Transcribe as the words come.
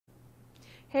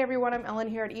Hey everyone, I'm Ellen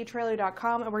here at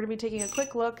etrailer.com, and we're going to be taking a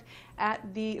quick look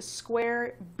at the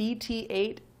square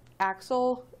BT8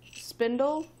 axle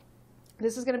spindle.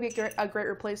 This is going to be a great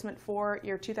replacement for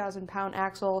your 2,000-pound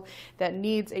axle that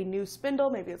needs a new spindle.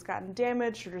 Maybe it's gotten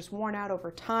damaged or just worn out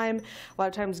over time. A lot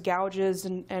of times gouges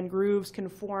and grooves can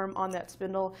form on that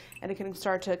spindle, and it can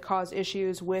start to cause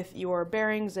issues with your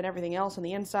bearings and everything else on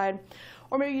the inside.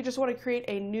 Or maybe you just want to create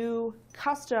a new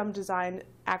custom designed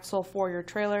axle for your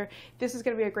trailer. This is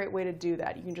going to be a great way to do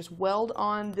that. You can just weld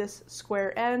on this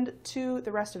square end to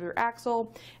the rest of your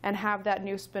axle and have that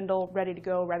new spindle ready to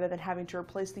go rather than having to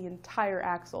replace the entire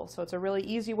axle. So it's a really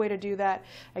easy way to do that,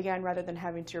 again, rather than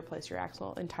having to replace your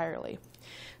axle entirely.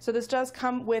 So this does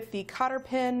come with the cotter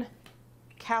pin,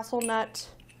 castle nut,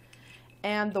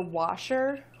 and the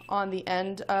washer on the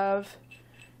end of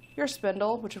your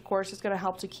spindle, which of course is going to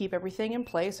help to keep everything in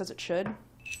place as it should.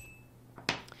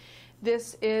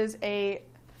 This is a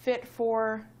fit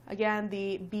for, again,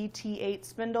 the BT8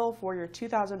 spindle for your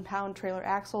 2,000-pound trailer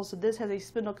axle. So this has a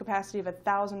spindle capacity of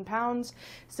 1,000 pounds,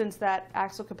 since that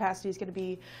axle capacity is going to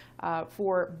be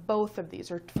for both of these,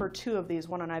 or for two of these,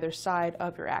 one on either side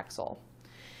of your axle.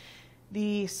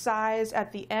 The size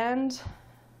at the end,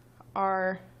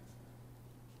 our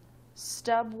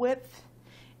stub width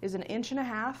is 1.5 inches,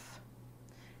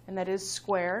 and that is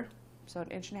square, so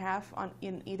 1.5 inches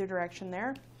in either direction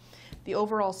there. The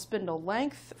overall spindle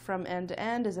length from end to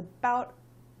end is about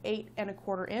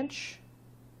 8¼ inches.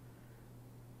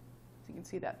 So you can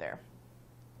see that there.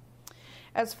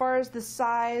 As far as the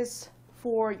size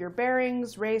for your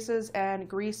bearings, races, and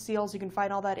grease seals, you can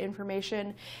find all that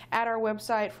information at our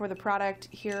website for the product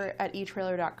here at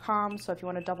etrailer.com. So if you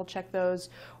want to double check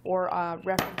those or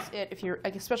reference it,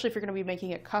 especially if you're going to be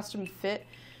making a custom fit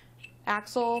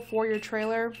axle for your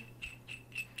trailer,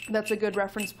 that's a good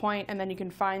reference point, and then you can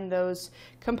find those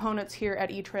components here at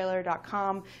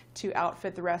etrailer.com to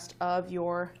outfit the rest of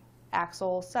your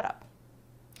axle setup.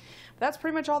 That's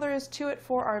pretty much all there is to it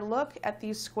for our look at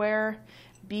the square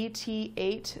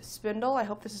BT8 spindle. I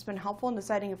hope this has been helpful in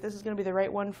deciding if this is going to be the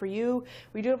right one for you.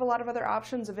 We do have a lot of other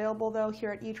options available though here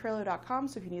at etrailer.com,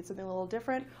 so if you need something a little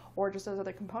different or just those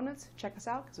other components, check us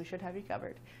out because we should have you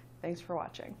covered. Thanks for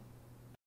watching.